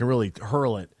Bellino guy can really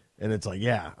hurl it." And it's like,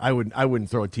 yeah, I wouldn't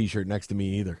throw a T-shirt next to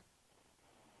me either.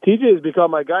 TJ has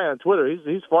become my guy on Twitter.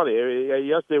 He's funny.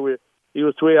 Yesterday he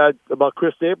was tweeting out about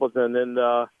Chris Stapleton, and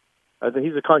I think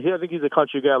he's a country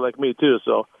guy like me too.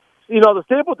 So, the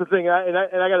Stapleton thing, and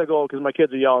I got to go because my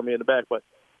kids are yelling at me in the back. But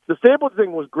the Stapleton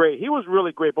thing was great. He was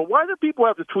really great. But why do people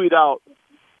have to tweet out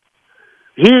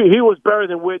he was better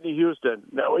than Whitney Houston?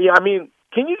 No, yeah, I mean,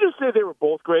 can you just say they were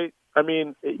both great? I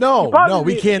mean, no,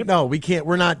 we can't. No, we can't.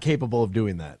 We're not capable of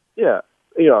doing that. Yeah.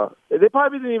 They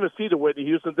probably didn't even see the Whitney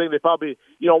Houston thing. They probably,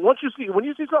 when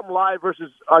you see something live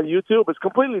versus on YouTube, it's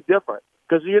completely different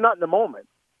because you're not in the moment,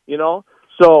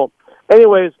 So,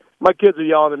 anyways, my kids are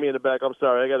yelling at me in the back. I'm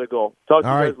sorry. I got to go. Talk to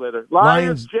you guys later.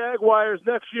 Lions, Jaguars,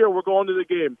 next year we're going to the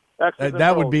game.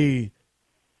 That would be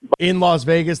in Las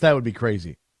Vegas. That would be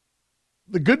crazy.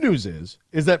 The good news is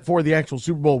that for the actual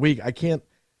Super Bowl week, I don't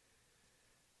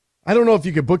know if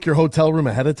you could book your hotel room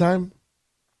ahead of time,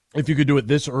 if you could do it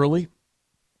this early.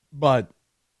 But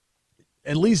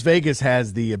at least Vegas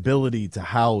has the ability to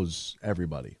house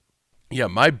everybody. Yeah,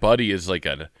 my buddy is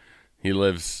he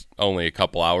lives only a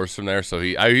couple hours from there, so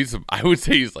I would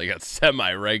say he's like a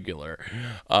semi-regular.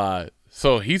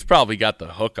 So he's probably got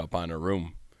the hookup on a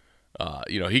room.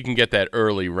 He can get that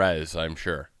early res, I'm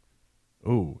sure.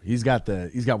 Ooh, he's got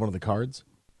one of the cards.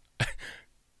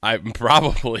 I'm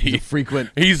probably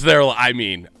frequent. He's there. I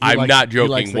mean, I'm not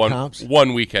joking. Comps?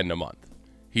 One weekend a month,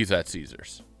 he's at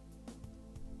Caesars.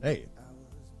 Hey,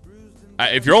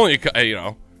 if you're only,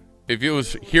 if it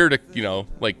was here to,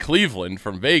 like Cleveland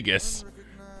from Vegas.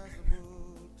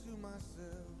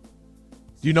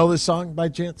 Do you know this song by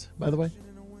chance, by the way?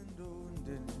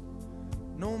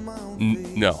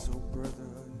 No.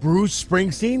 Bruce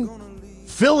Springsteen?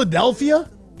 Philadelphia?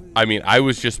 I mean, I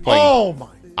was just playing. Oh, my.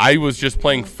 I was just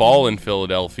playing Fall in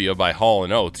Philadelphia by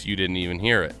Hall & Oates. You didn't even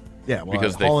hear it. Yeah, well,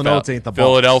 because Hall & Oates ain't the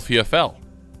Philadelphia fell.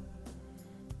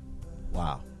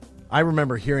 Wow. I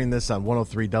remember hearing this on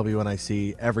 103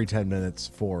 WNIC every 10 minutes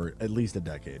for at least a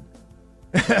decade.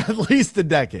 At least a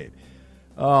decade.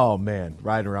 Oh, man.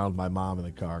 Riding around with my mom in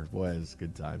the car. Boy, it's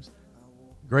good times.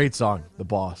 Great song, The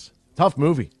Boss. Tough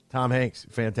movie. Tom Hanks,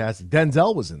 fantastic.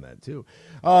 Denzel was in that, too.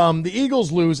 The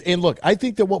Eagles lose. And, look, I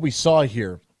think that what we saw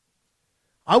here,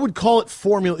 I would call it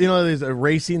Formula. There's a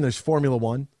racing. There's Formula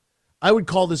One. I would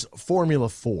call this Formula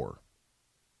 4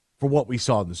 for what we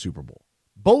saw in the Super Bowl.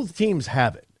 Both teams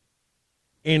have it.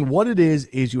 And what it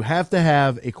is you have to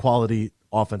have a quality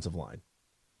offensive line.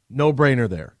 No brainer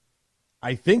there.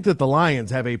 I think that the Lions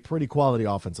have a pretty quality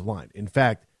offensive line. In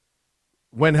fact,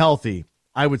 when healthy,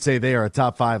 I would say they are a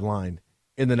top 5 line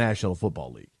in the National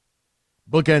Football League.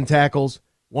 Bookend tackles,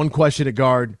 one question at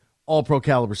guard, all-pro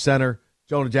caliber center.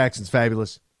 Jonah Jackson's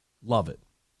fabulous. Love it.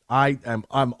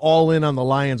 I'm all in on the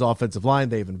Lions offensive line.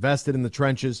 They've invested in the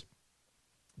trenches.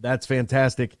 That's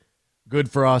fantastic.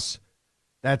 Good for us.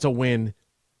 That's a win.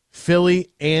 Philly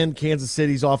and Kansas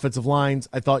City's offensive lines,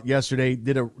 I thought yesterday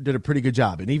did a pretty good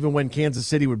job. And even when Kansas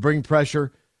City would bring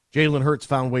pressure, Jalen Hurts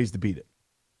found ways to beat it.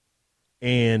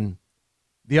 And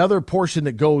the other portion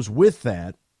that goes with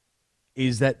that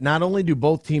is that not only do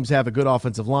both teams have a good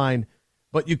offensive line,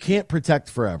 but you can't protect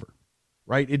forever,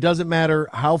 right? It doesn't matter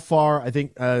how far. I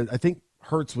think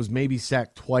Hurts was maybe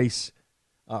sacked twice.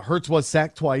 Hurts was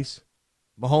sacked twice.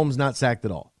 Mahomes not sacked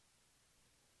at all.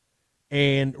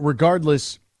 And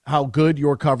regardless how good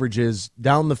your coverage is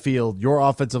down the field, your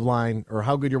offensive line, or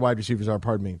how good your wide receivers are,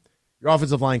 your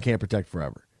offensive line can't protect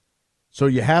forever. So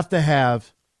you have to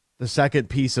have the second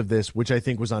piece of this, which I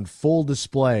think was on full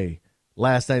display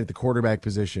last night at the quarterback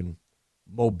position,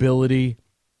 mobility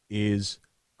is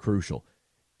crucial.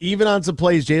 Even on some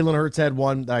plays, Jalen Hurts had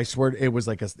one that I swear it was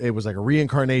like a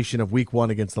reincarnation of Week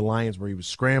 1 against the Lions where he was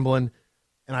scrambling,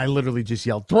 and I literally just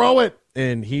yelled, "Throw it!"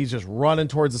 And he's just running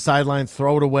towards the sideline,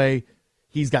 throw it away.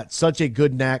 He's got such a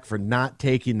good knack for not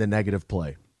taking the negative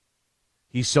play.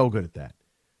 He's so good at that.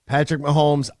 Patrick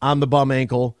Mahomes on the bum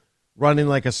ankle, running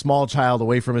like a small child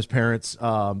away from his parents,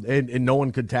 and no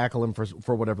one could tackle him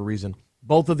for whatever reason.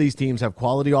 Both of these teams have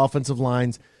quality offensive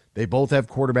lines. They both have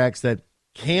quarterbacks that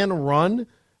can run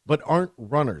but aren't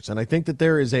runners. And I think that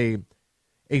there is a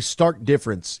stark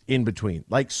difference in between.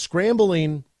 Like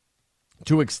scrambling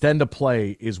to extend a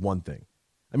play is one thing.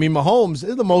 I mean, Mahomes,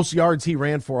 the most yards he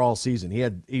ran for all season.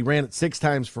 He ran it 6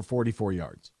 times for 44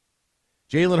 yards.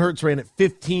 Jalen Hurts ran it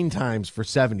 15 times for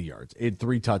 70 yards in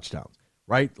 3 touchdowns,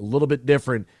 right? A little bit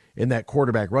different in that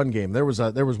quarterback run game. There was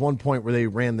one point where they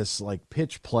ran this like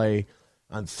pitch play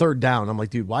on 3rd down. I'm like,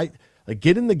 dude, why? Like,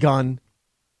 get in the gun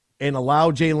and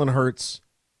allow Jalen Hurts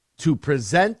to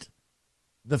present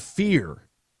the fear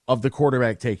of the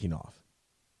quarterback taking off.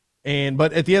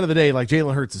 But at the end of the day, like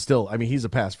Jalen Hurts is still, I mean, he's a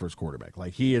pass first quarterback.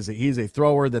 Like he's a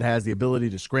thrower that has the ability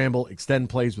to scramble, extend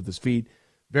plays with his feet,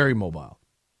 very mobile.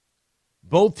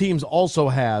 Both teams also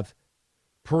have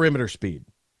perimeter speed.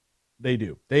 They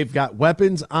do. They've got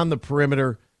weapons on the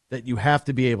perimeter that you have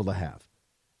to be able to have.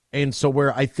 And so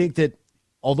where I think that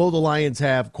although the Lions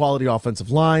have quality offensive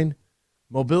line,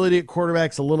 mobility at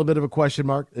quarterback's a little bit of a question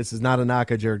mark. This is not a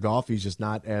knock at Jared Goff. He's just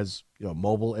not as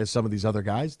mobile as some of these other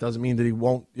guys. Doesn't mean that he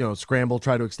won't scramble,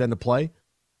 try to extend a play.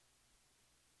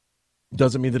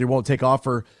 Doesn't mean that he won't take off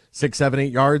for 6, 7,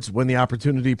 8 yards when the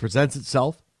opportunity presents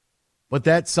itself. But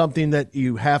that's something that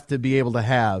you have to be able to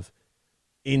have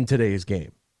in today's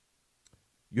game.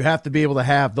 You have to be able to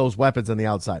have those weapons on the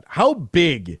outside. How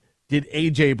big did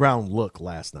A.J. Brown look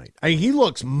last night? I mean, he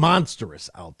looks monstrous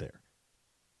out there.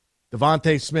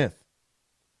 Devontae Smith,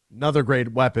 another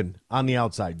great weapon on the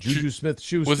outside. Juju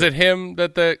Smith-Schuster. Was it him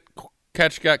that the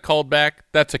catch got called back?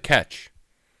 That's a catch.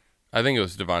 I think it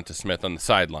was Devonta Smith on the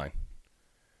sideline.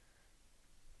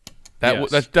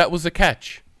 That was a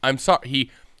catch. I'm sorry.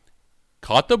 He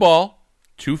caught the ball,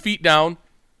 2 feet down.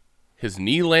 His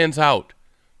knee lands out.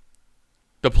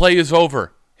 The play is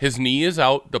over. His knee is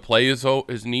out. The play is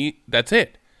over. His knee, that's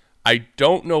it. I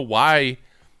don't know why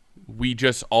we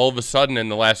just all of a sudden in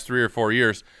the last 3 or 4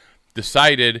 years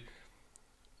decided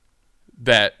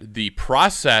that the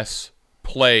process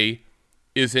play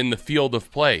is in the field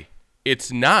of play.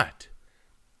 It's not.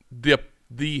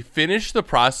 The finish the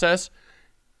process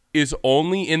is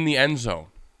only in the end zone.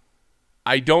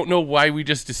 I don't know why we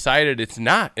just decided it's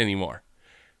not anymore.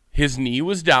 His knee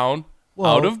was down,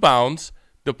 out of bounds.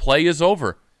 The play is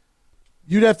over.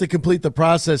 You'd have to complete the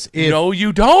process if... No,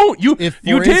 you don't. You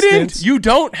didn't. You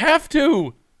don't have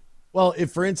to. Well,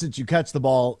 if, for instance, you catch the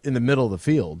ball in the middle of the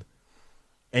field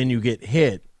and you get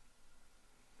hit...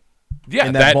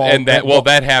 Yeah, that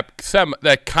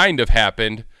kind of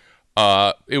happened.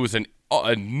 It was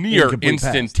a near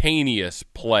instantaneous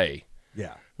play.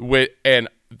 Yeah. And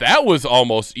that was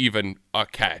almost even a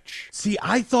catch. See,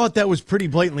 I thought that was pretty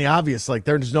blatantly obvious. Like,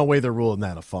 there's no way they're ruling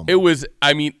that a fumble. It was,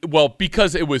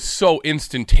 because it was so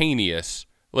instantaneous.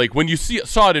 Like, when you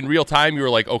saw it in real time, you were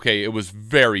like, okay, it was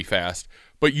very fast.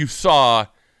 But you saw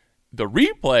the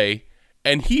replay,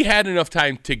 and he had enough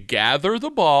time to gather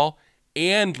the ball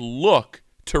and look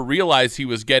to realize he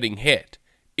was getting hit.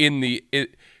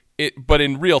 But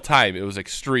in real time, it was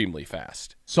extremely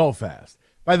fast. So fast.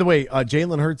 By the way,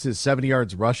 Jalen Hurts is 70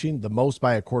 yards rushing, the most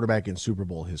by a quarterback in Super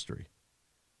Bowl history.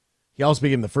 He also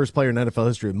became the first player in NFL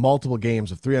history with multiple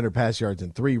games of 300 pass yards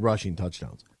and 3 rushing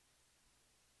touchdowns.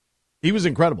 He was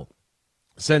incredible.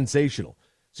 Sensational.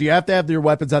 So you have to have your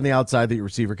weapons on the outside that your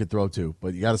receiver could throw to,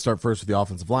 but you got to start first with the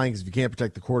offensive line because if you can't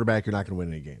protect the quarterback, you're not going to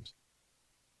win any games.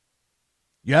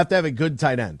 You have to have a good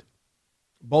tight end.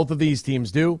 Both of these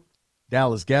teams do.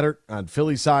 Dallas Goedert on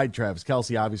Philly's side, Travis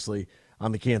Kelce obviously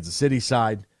on the Kansas City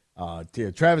side.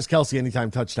 Travis Kelce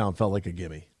anytime touchdown felt like a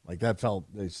gimme. Like that felt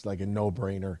it's like a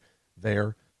no-brainer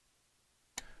there.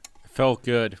 Felt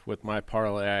good with my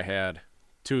parlay I had.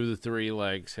 2 of the 3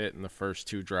 legs hit in the first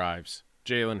 2 drives.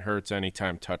 Jalen Hurts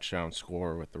anytime touchdown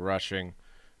scorer with the rushing.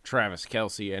 Travis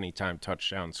Kelce anytime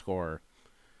touchdown scorer.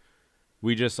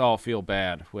 We just all feel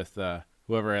bad with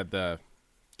whoever had the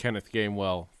Kenneth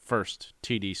Gainwell first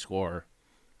TD score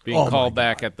being called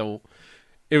back at the –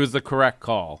 it was the correct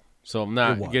call. So I'm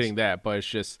not getting that, but it's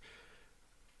just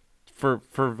for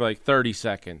like 30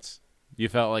 seconds, you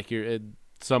felt like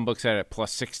some books had it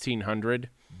plus 1,600.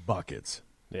 Buckets.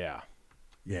 Yeah.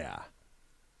 Yeah.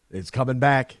 It's coming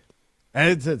back.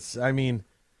 And it's I mean,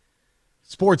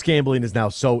 sports gambling is now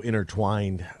so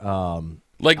intertwined. Let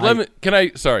me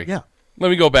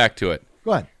go back to it.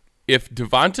 Go ahead. If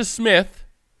Devonta Smith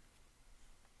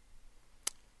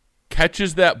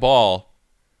catches that ball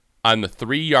on the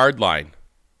 3-yard line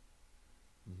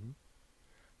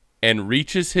and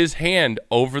reaches his hand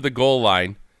over the goal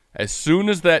line, as soon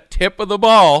as that tip of the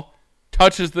ball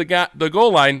touches the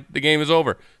goal line, the game is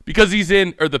over. Because he's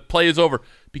in, or the play is over,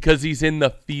 because he's in the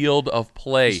field of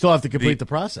play. You still have to complete the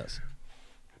process.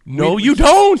 No, you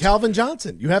don't. Calvin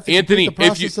Johnson. You have to complete the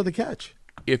process of the catch.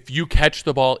 If you catch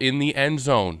the ball in the end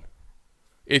zone,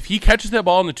 if he catches that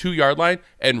ball on the 2-yard line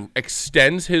and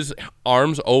extends his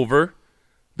arms over,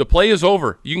 the play is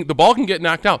over. The ball can get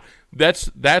knocked out. That's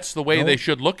the way they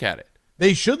should look at it.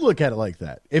 They should look at it like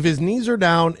that. If his knees are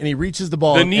down and he reaches the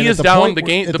ball, the knee is down.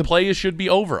 The play should be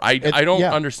over. I don't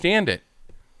understand it.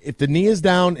 If the knee is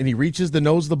down and he reaches the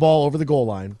nose of the ball over the goal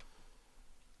line,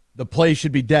 the play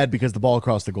should be dead because the ball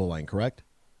crossed the goal line. Correct?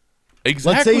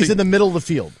 Exactly. Let's say he's in the middle of the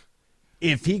field.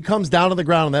 If he comes down to the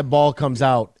ground and that ball comes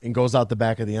out and goes out the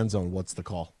back of the end zone, what's the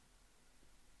call?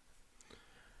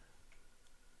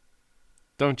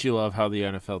 Don't you love how the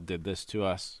NFL did this to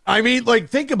us? I mean,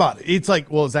 think about it. It's like,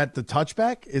 well, is that the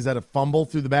touchback? Is that a fumble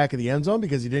through the back of the end zone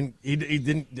because he didn't?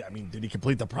 I mean, did he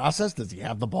complete the process? Does he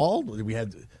have the ball?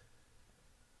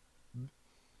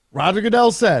 Roger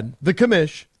Goodell said the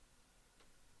commish,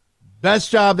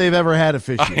 best job they've ever had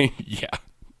officiating. Yeah.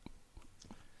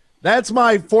 That's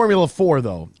my Formula 4,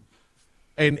 though.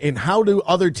 And how do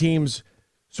other teams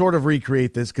sort of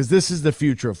recreate this? Because this is the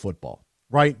future of football,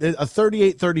 right? A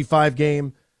 38-35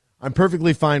 game, I'm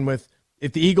perfectly fine with.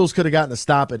 If the Eagles could have gotten a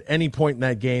stop at any point in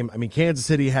that game, I mean, Kansas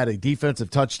City had a defensive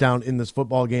touchdown in this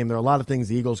football game. There are a lot of things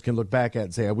the Eagles can look back at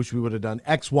and say, I wish we would have done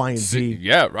X, Y, and Z.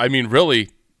 Yeah, I mean,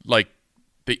 really, the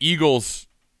Eagles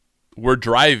were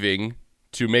driving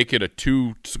to make it a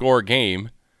 2-score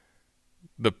game.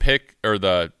 The pick or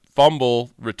the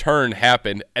fumble return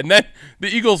happened, and then the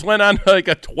Eagles went on a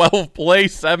 12-play,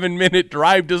 7-minute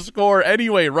drive to score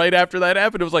anyway. Right after that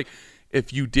happened, it was like,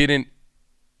 if you didn't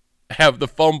have the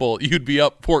fumble, you'd be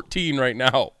up 14 right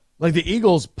now. The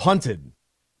Eagles punted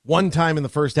one time in the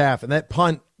first half, and that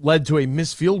punt led to a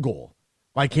missed field goal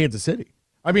by Kansas City.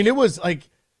 I mean, it was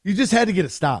you just had to get a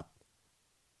stop.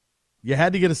 You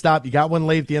had to get a stop. You got one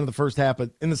late at the end of the first half,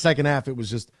 but in the second half, it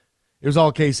was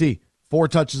all KC. 4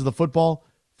 touches of the football,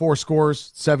 4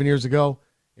 scores 7 years ago,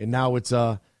 and now it's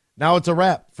a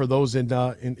wrap for those in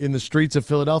the streets of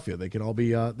Philadelphia. They can all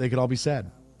be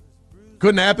sad.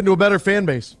 Couldn't happen to a better fan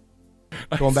base.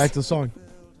 Going back to the song.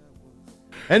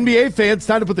 NBA fans,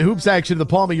 time to put the hoops action in the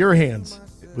palm of your hands.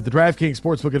 With the DraftKings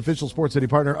Sportsbook, official sports betting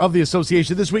partner of the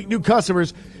association. This week, new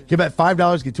customers can bet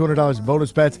 $5, get $200 in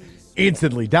bonus bets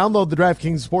instantly. Download the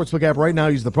DraftKings Sportsbook app right now.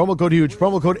 Use the promo code HUGE,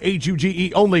 promo code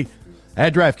HUGE only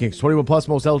at DraftKings. 21 plus,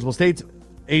 most eligible states.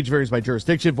 Age varies by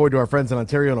jurisdiction. Void to our friends in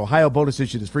Ontario and Ohio. Bonus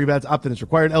issued as free bets. Opt-in is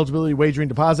required. Eligibility, wagering,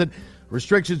 deposit.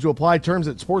 Restrictions to apply. Terms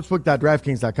at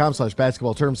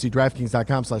sportsbook.draftkings.com/basketball. Terms see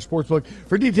draftkings.com/sportsbook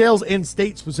for details and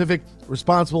state-specific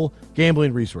responsible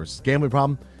gambling resources. Gambling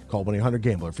problem? Call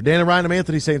 1-800-GAMBLER. For Dan and Ryan, I'm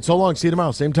Anthony saying so long. See you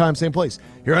tomorrow. Same time, same place.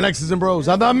 Here on X's and Bros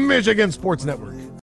on the Michigan Sports Network.